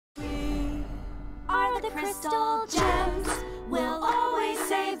the crystal gems will always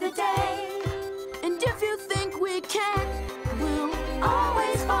save the day. And if you think we can't, we'll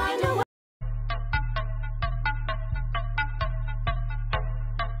always find a way.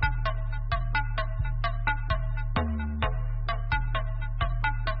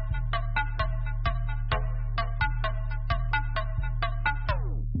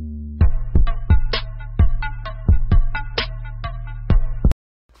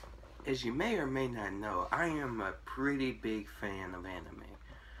 As you may or may not know, I am a pretty big fan of anime.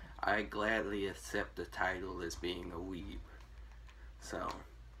 I gladly accept the title as being a weeb. So,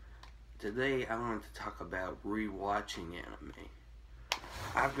 today I wanted to talk about rewatching anime.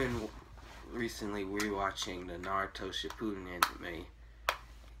 I've been recently rewatching the Naruto Shippuden anime,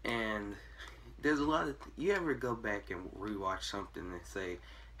 and there's a lot of... You ever go back and rewatch something and say,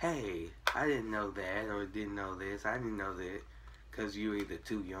 hey, I didn't know that, or didn't know this, I didn't know that, because you were either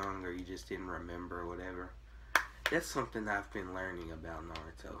too young or you just didn't remember or whatever. That's something I've been learning about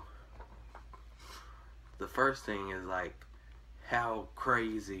Naruto. The first thing is like how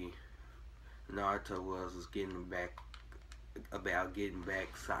crazy Naruto was getting back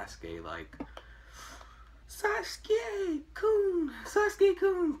Sasuke. Like, Sasuke-kun,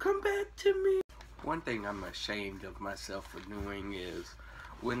 come back to me. One thing I'm ashamed of myself for doing is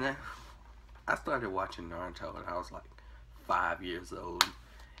when I started watching Naruto and I was like 5 years old,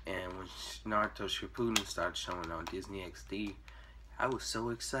 and when Naruto Shippuden started showing on Disney XD, I was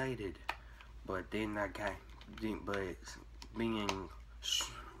so excited, but then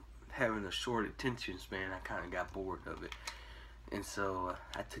having a short attention span, I kind of got bored of it, and so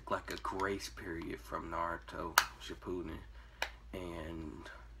I took like a grace period from Naruto Shippuden, and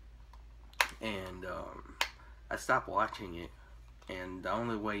I stopped watching it, and the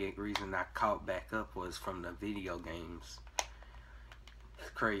only reason I caught back up was from the video games.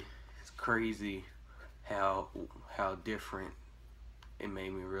 It's crazy how different it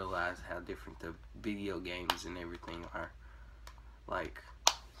made me realize how different the video games and everything are. Like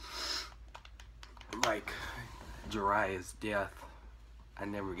Jiraiya's death, I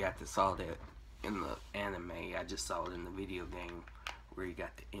never got to saw that in the anime. I just saw it in the video game where you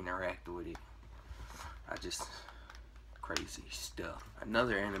got to interact with it. Crazy stuff.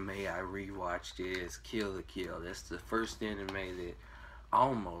 Another anime I rewatched is Kill la Kill. That's the first anime that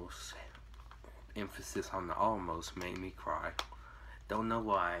almost, emphasis on the almost, made me cry. Don't know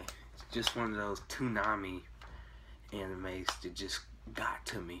why. It's just one of those Toonami animes that just got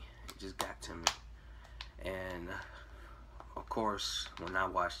to me. It just got to me. And of course, when I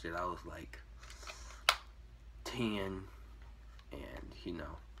watched it, I was like 10, and you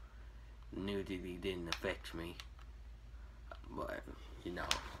know, nudity didn't affect me. But you know,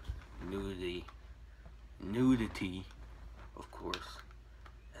 nudity, of course.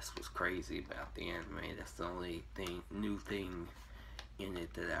 That's what's crazy about the anime. That's the only new thing in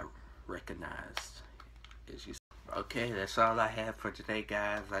it that I recognized. Okay, that's all I have for today,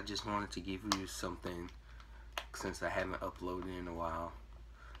 guys. I just wanted to give you something since I haven't uploaded in a while.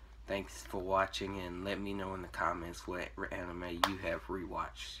 Thanks for watching, and let me know in the comments what anime you have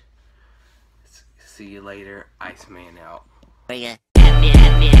rewatched. See you later. Iceman out. Yeah.